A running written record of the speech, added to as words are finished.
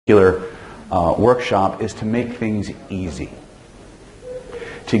workshop is to make things easy.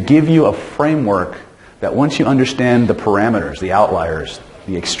 To give you a framework that once you understand the parameters, the outliers,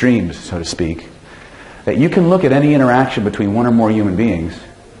 the extremes, so to speak, that you can look at any interaction between one or more human beings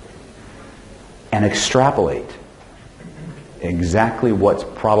and extrapolate exactly what's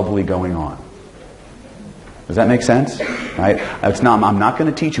probably going on. Does that make sense? Right? I'm not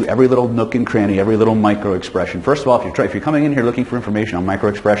going to teach you every little nook and cranny, every little micro expression. First of all, if you're coming in here looking for information on micro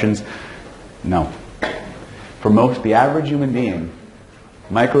expressions, no. For the average human being,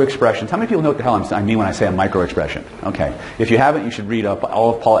 micro expressions. How many people know what the hell I mean when I say a micro expression? Okay. If you haven't, you should read up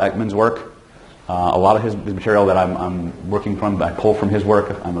all of Paul Ekman's work. A lot of his material that I'm working from, I pull from his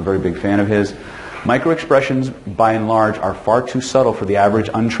work. I'm a very big fan of his. Micro expressions, by and large, are far too subtle for the average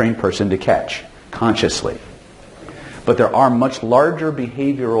untrained person to catch consciously. But there are much larger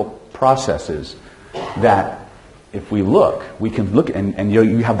behavioral processes that, if we look, we can look, and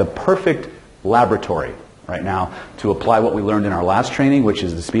you have the perfect laboratory right now to apply what we learned in our last training, which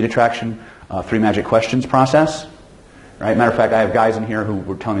is the speed attraction 3 magic questions process. Right? Matter of fact, I have guys in here who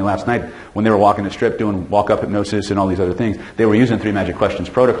were telling me last night when they were walking the strip doing walk-up hypnosis and all these other things, they were using 3 magic questions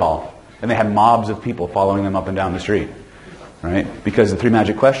protocol, and they had mobs of people following them up and down the street. Right? Because the 3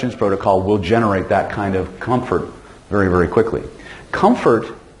 magic questions protocol will generate that kind of comfort very, very quickly. Comfort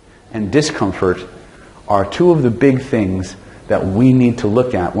and discomfort are 2 of the big things that we need to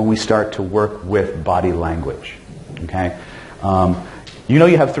look at when we start to work with body language. Okay? You know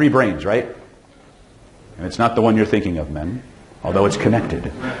you have 3 brains, right? And it's not the one you're thinking of, men, although it's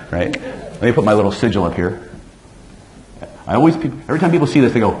connected, right? Let me put my little sigil up here. Every time people see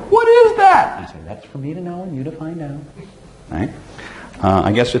this, they go, "What is that?" I say, "That's for me to know and you to find out." Right?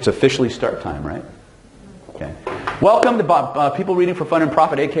 I guess it's officially start time, right? Okay. Welcome to People Reading for Fun and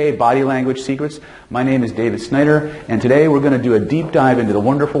Profit, aka Body Language Secrets. My name is David Snyder, and today we're going to do a deep dive into the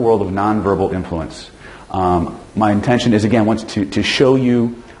wonderful world of nonverbal influence. My intention is, again, once to show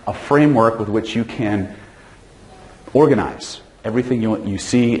you a framework with which you can organize everything you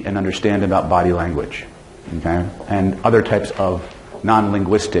see and understand about body language, okay, and other types of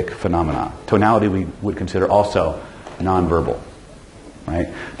non-linguistic phenomena. Tonality we would consider also nonverbal, right?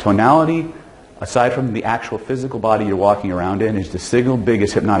 Tonality, aside from the actual physical body you're walking around in, is the single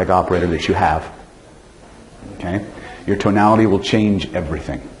biggest hypnotic operator that you have. Okay? Your tonality will change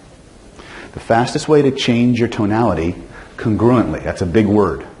everything. The fastest way to change your tonality congruently, that's a big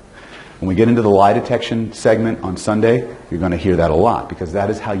word. When we get into the lie detection segment on Sunday, you're going to hear that a lot, because that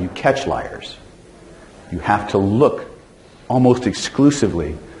is how you catch liars. You have to look almost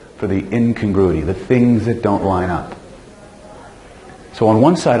exclusively for the incongruity, the things that don't line up. So on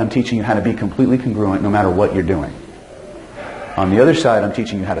one side, I'm teaching you how to be completely congruent no matter what you're doing. On the other side, I'm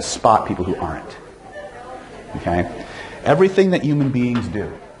teaching you how to spot people who aren't. Okay? Everything that human beings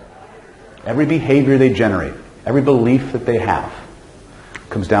do, every behavior they generate, every belief that they have,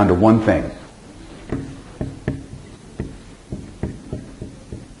 comes down to one thing.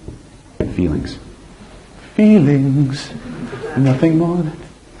 Feelings. Feelings. Nothing more than...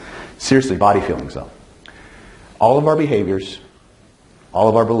 Seriously, body feelings though. All of our behaviors, all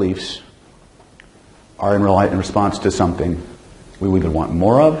of our beliefs are in response to something we either want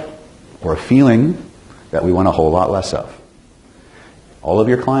more of or a feeling that we want a whole lot less of. All of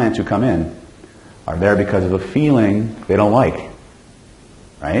your clients who come in are there because of a feeling they don't like.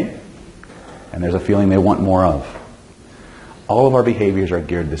 Right? And there's a feeling they want more of. All of our behaviors are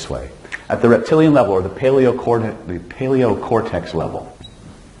geared this way. At the reptilian level, or the paleocortex level,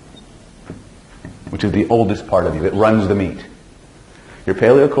 which is the oldest part of you, it runs the meat. Your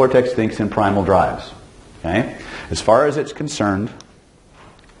paleocortex thinks in primal drives. Okay? As far as it's concerned,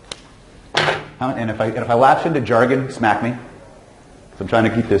 and if I lapse into jargon, smack me. So I'm trying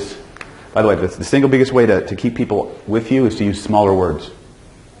to keep this. By the way, the single biggest way to keep people with you is to use smaller words.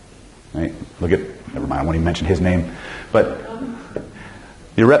 Right? Never mind, I won't even mention his name. But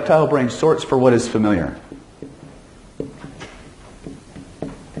your reptile brain sorts for what is familiar.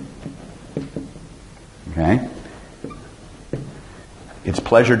 Okay? It's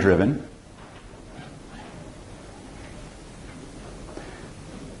pleasure driven.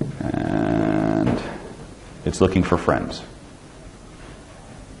 And it's looking for friends.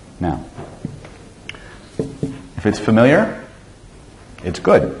 Now, if it's familiar, it's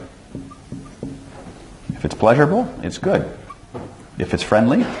good. If it's pleasurable, it's good. If it's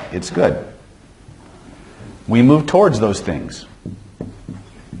friendly, it's good. We move towards those things.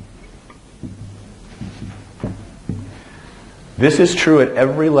 This is true at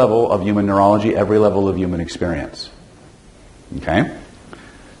every level of human neurology, every level of human experience. Okay?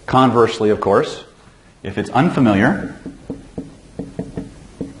 Conversely, of course, if it's unfamiliar,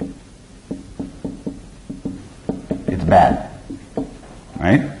 bad.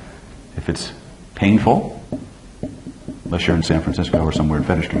 Right? If it's painful, unless you're in San Francisco or some weird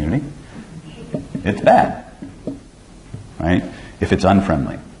fetish community, it's bad. Right? If it's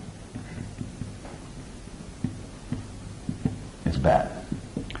unfriendly, it's bad.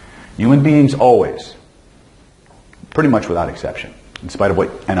 Human beings always, pretty much without exception, in spite of what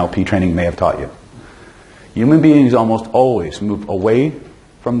NLP training may have taught you, human beings almost always move away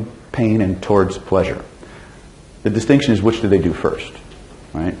from pain and towards pleasure. The distinction is, which do they do first?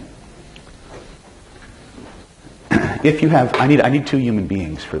 Right? If you have, I need two human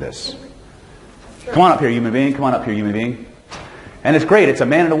beings for this. Come on up here, human being. Come on up here, human being. And it's great. It's a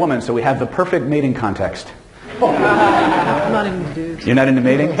man and a woman, so we have the perfect mating context. I'm not into dudes. You're not into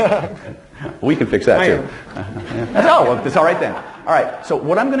mating? We can fix that too. Well, it's all right then. All right. So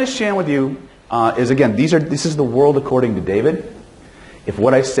what I'm going to share with you is, again, this is the world according to David. If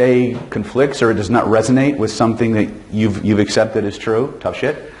what I say conflicts or it does not resonate with something that you've accepted as true, tough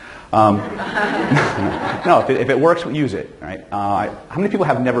shit. No, if it works, use it. Right? How many people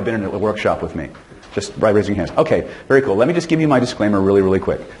have never been in a workshop with me? Just by raising your hands. Okay, very cool. Let me just give you my disclaimer really, really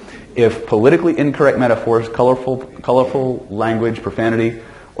quick. If politically incorrect metaphors, colorful language, profanity,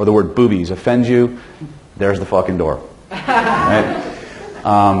 or the word boobies offends you, there's the fucking door. Right?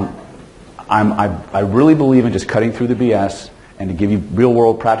 I really believe in just cutting through the BS and to give you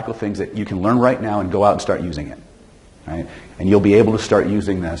real-world practical things that you can learn right now and go out and start using it. Right? And you'll be able to start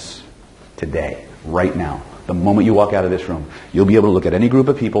using this today, right now. The moment you walk out of this room, you'll be able to look at any group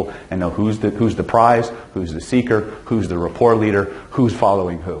of people and know who's the prize, who's the seeker, who's the rapport leader, who's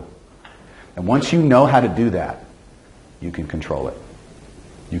following who. And once you know how to do that, you can control it.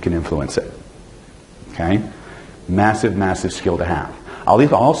 You can influence it. Okay? Massive, massive skill to have.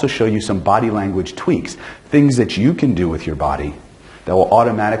 I'll also show you some body language tweaks, things that you can do with your body that will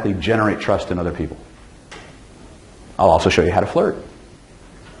automatically generate trust in other people. I'll also show you how to flirt.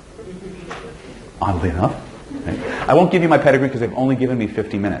 Oddly enough. Right? I won't give you my pedigree because they've only given me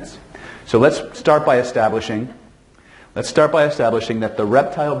 50 minutes. So let's start by establishing that the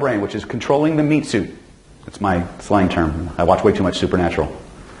reptile brain, which is controlling the meat suit, that's my slang term. I watch way too much Supernatural.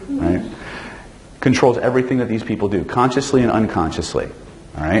 Right? Controls everything that these people do, consciously and unconsciously.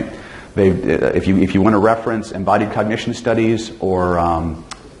 All right? If you want to reference embodied cognition studies or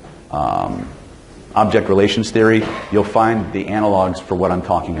object relations theory, you'll find the analogs for what I'm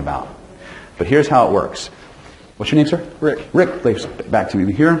talking about. But here's how it works. What's your name, sir? Rick. Rick, please back to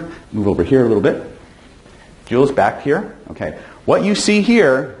me here. Move over here a little bit. Jules, back here. Okay. What you see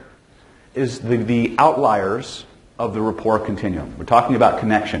here is the outliers of the rapport continuum. We're talking about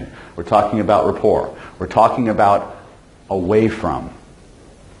connection. We're talking about rapport. We're talking about away from.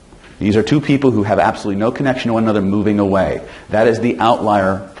 These are two people who have absolutely no connection to one another moving away. That is the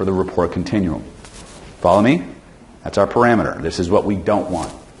outlier for the rapport continuum. Follow me? That's our parameter. This is what we don't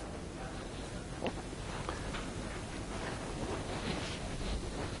want.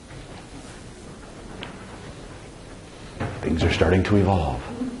 Things are starting to evolve.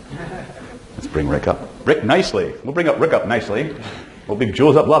 Let's bring Rick up. Rick, nicely. We'll bring up Rick up nicely. We'll bring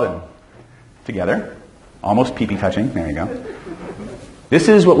Jules up loving. Together. Almost pee-pee touching. There you go. This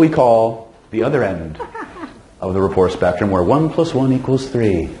is what we call the other end of the rapport spectrum, where 1 + 1 =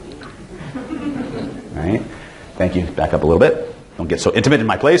 3. Right? Thank you. Back up a little bit. Don't get so intimate in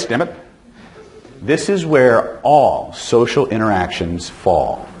my place, damn it. This is where all social interactions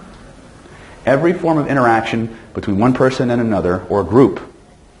fall. Every form of interaction between one person and another, or a group,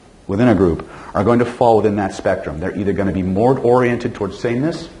 within a group, are going to fall within that spectrum. They're either going to be more oriented towards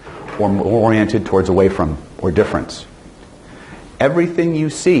sameness or more oriented towards away from or difference. Everything you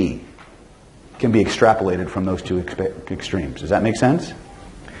see can be extrapolated from those two extremes. Does that make sense?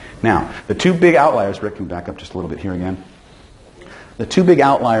 Now, the two big outliers, Rick, can back up just a little bit here again. The two big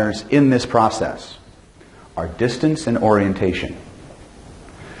outliers in this process are distance and orientation.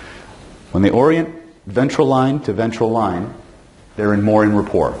 When they orient ventral line to ventral line, they're more in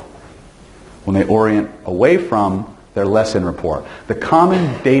rapport. When they orient away from, they're less in rapport. The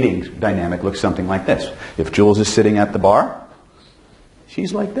common dating dynamic looks something like this. If Jules is sitting at the bar,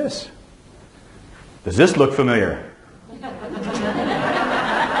 she's like this. Does this look familiar?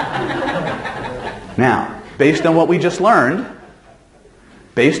 Now, based on what we just learned,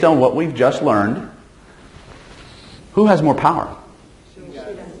 who has more power?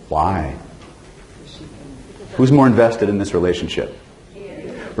 Why? Who's more invested in this relationship?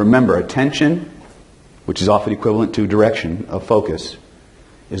 Remember, attention, which is often equivalent to direction of focus,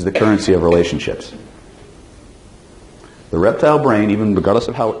 is the currency of relationships. The reptile brain, even regardless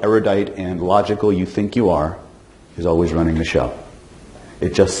of how erudite and logical you think you are, is always running the show.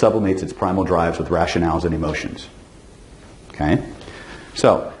 It just sublimates its primal drives with rationales and emotions. Okay?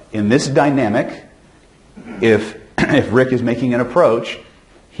 So, in this dynamic, if Rick is making an approach,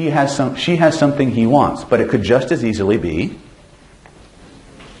 she has something he wants, but it could just as easily be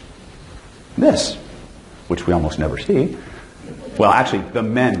this, which we almost never see. Well, actually, the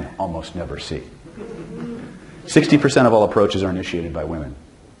men almost never see. 60% of all approaches are initiated by women.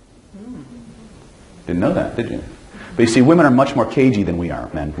 Didn't know that, did you? But you see, women are much more cagey than we are,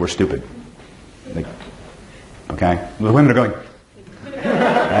 men. We're stupid. Okay? The women are going,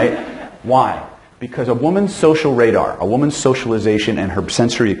 right? Why? Because a woman's social radar, a woman's socialization and her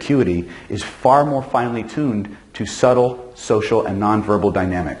sensory acuity is far more finely tuned to subtle social and nonverbal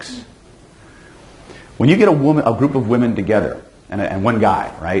dynamics. When you get a group of women together, and one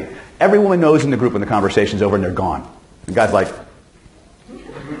guy, right? Every woman knows in the group when the conversation's over and they're gone. The guy's like,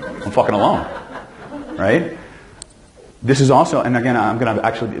 I'm fucking alone. Right? This is also, and again, I'm going to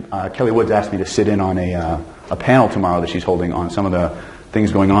actually, Kelly Woods asked me to sit in on a panel tomorrow that she's holding on some of the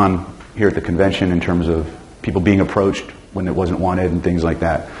things going on here at the convention in terms of people being approached when it wasn't wanted and things like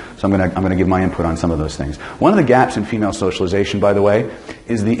that. So I'm going to give my input on some of those things. One of the gaps in female socialization, by the way,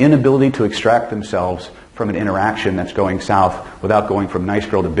 is the inability to extract themselves from an interaction that's going south without going from nice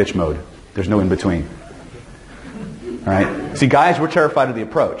girl to bitch mode. There's no in between. All right? See, guys, we're terrified of the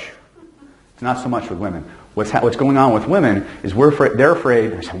approach. It's not so much with women. What's going on with women is they're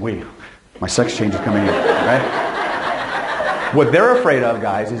afraid. My sex change is coming in. Right? What they're afraid of,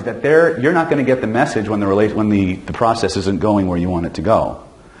 guys, is that you're not going to get the message when the process isn't going where you want it to go,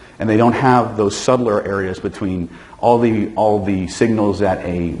 and they don't have those subtler areas between all the signals that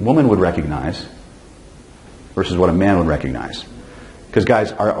a woman would recognize versus what a man would recognize. Because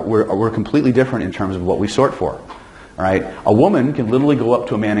guys, we're completely different in terms of what we sort for. All right, a woman can literally go up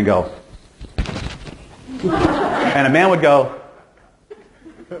to a man and go, and a man would go,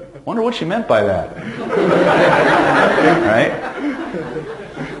 wonder what she meant by that. Right?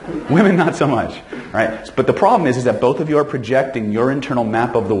 Women, not so much. Right? But the problem is that both of you are projecting your internal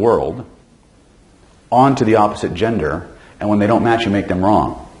map of the world onto the opposite gender, and when they don't match, you make them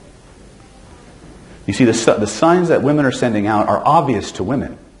wrong. You see, the signs that women are sending out are obvious to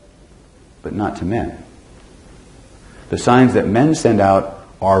women, but not to men. The signs that men send out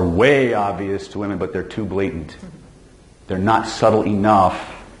are way obvious to women, but they're too blatant. They're not subtle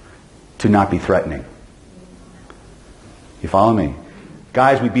enough to not be threatening. You follow me?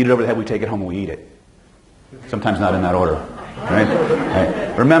 Guys, we beat it over the head, we take it home and we eat it. Sometimes not in that order.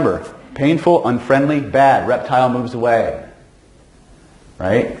 Right? Remember, painful, unfriendly, bad. Reptile moves away.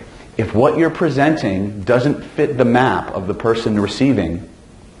 Right? If what you're presenting doesn't fit the map of the person receiving,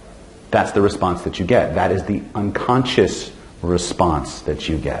 that's the response that you get. That is the unconscious response that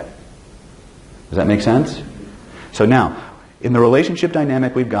you get. Does that make sense? So now, in the relationship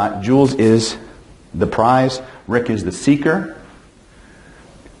dynamic we've got, Jules is the prize, Rick is the seeker.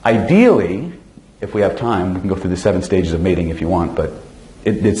 Ideally, if we have time, we can go through the 7 stages of mating if you want, but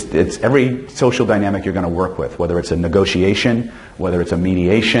it's every social dynamic you're going to work with, whether it's a negotiation, whether it's a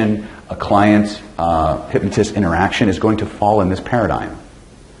mediation, a client, hypnotist interaction is going to fall in this paradigm.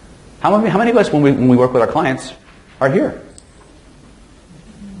 How many of us, when we work with our clients, are here?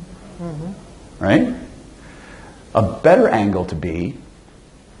 Mm-hmm. Right? A better angle to be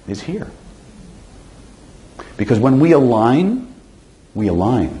is here. Because when we align, we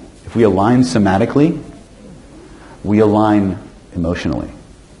align. If we align somatically, we align emotionally.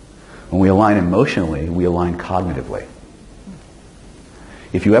 When we align emotionally, we align cognitively.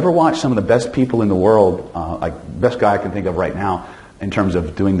 If you ever watch some of the best people in the world, like best guy I can think of right now in terms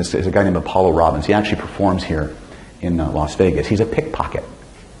of doing this is a guy named Apollo Robbins. He actually performs here in Las Vegas. He's a pickpocket.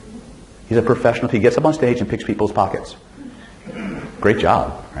 He's a professional. He gets up on stage and picks people's pockets. Great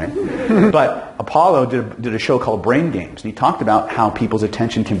job, right? But Apollo did a show called Brain Games, and he talked about how people's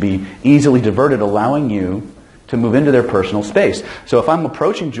attention can be easily diverted, allowing you to move into their personal space. So if I'm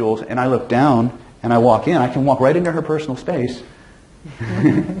approaching Jules and I look down and I walk in, I can walk right into her personal space.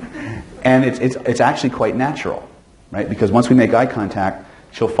 And it's actually quite natural, right? Because once we make eye contact,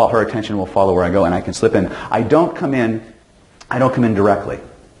 her attention will follow where I go, and I can slip in. I don't come in directly.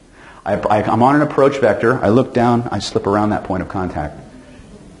 I'm on an approach vector. I look down. I slip around that point of contact,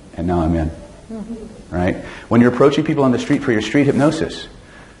 and now I'm in. Mm-hmm. Right? When you're approaching people on the street for your street hypnosis,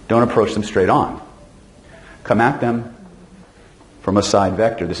 don't approach them straight on. Come at them from a side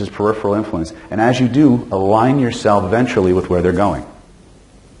vector. This is peripheral influence. And as you do, align yourself ventrally with where they're going.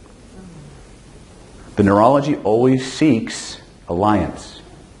 The neurology always seeks alliance.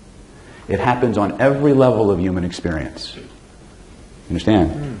 It happens on every level of human experience.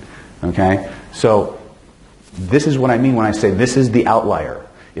 Understand? Okay? So, this is what I mean when I say this is the outlier.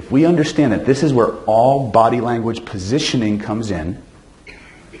 If we understand that this is where all body language positioning comes in,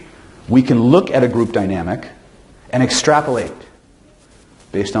 we can look at a group dynamic and extrapolate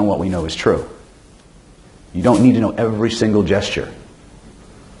based on what we know is true. You don't need to know every single gesture.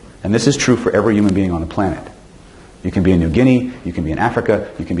 And this is true for every human being on the planet. You can be in New Guinea, you can be in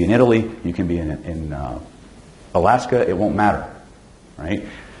Africa, you can be in Italy, you can be in Alaska, it won't matter. Right?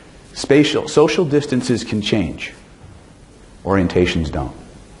 Social distances can change. Orientations don't.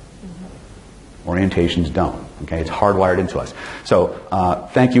 Orientations don't. Okay? It's hardwired into us. So,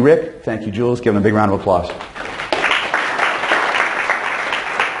 thank you, Rick. Thank you, Jules. Give them a big round of applause.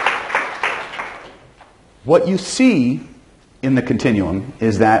 What you see in the continuum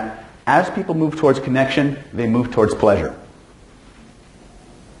is that as people move towards connection, they move towards pleasure.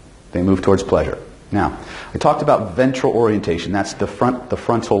 They move towards pleasure. Now, I talked about ventral orientation. That's the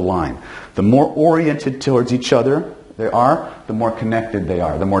frontal line. The more oriented towards each other they are, the more connected they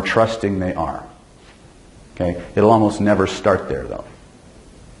are, the more trusting they are. Okay? It'll almost never start there, though.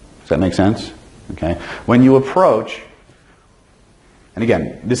 Does that make sense? Okay? When you approach, and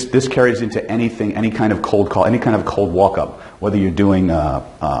again, this carries into anything, any kind of cold call, any kind of cold walk-up. Whether you're doing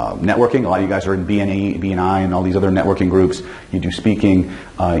networking, a lot of you guys are in BNI and all these other networking groups. You do speaking,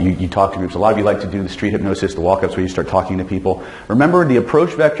 you talk to groups. A lot of you like to do the street hypnosis, the walk-ups where you start talking to people. Remember, the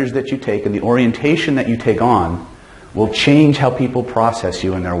approach vectors that you take and the orientation that you take on will change how people process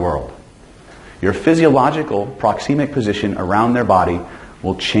you in their world. Your physiological proxemic position around their body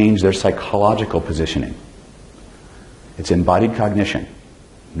will change their psychological positioning. It's embodied cognition,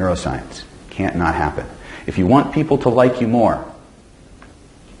 neuroscience. Can't not happen. If you want people to like you more,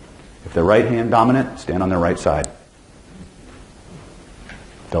 if they're right hand dominant, stand on their right side.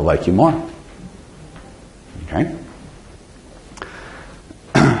 They'll like you more. Okay?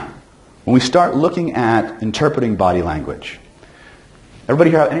 When we start looking at interpreting body language,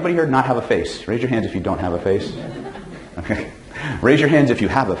 anybody here not have a face? Raise your hands if you don't have a face. Okay. Raise your hands if you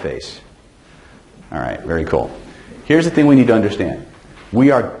have a face. All right, very cool. Here's the thing we need to understand. We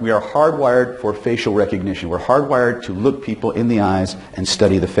are hardwired for facial recognition. We're hardwired to look people in the eyes and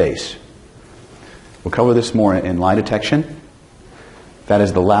study the face. We'll cover this more in lie detection. That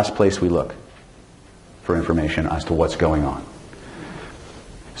is the last place we look for information as to what's going on.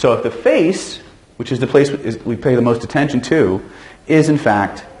 So if the face, which is the place we pay the most attention to, is in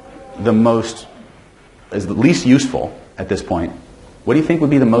fact the least useful at this point, what do you think would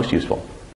be the most useful?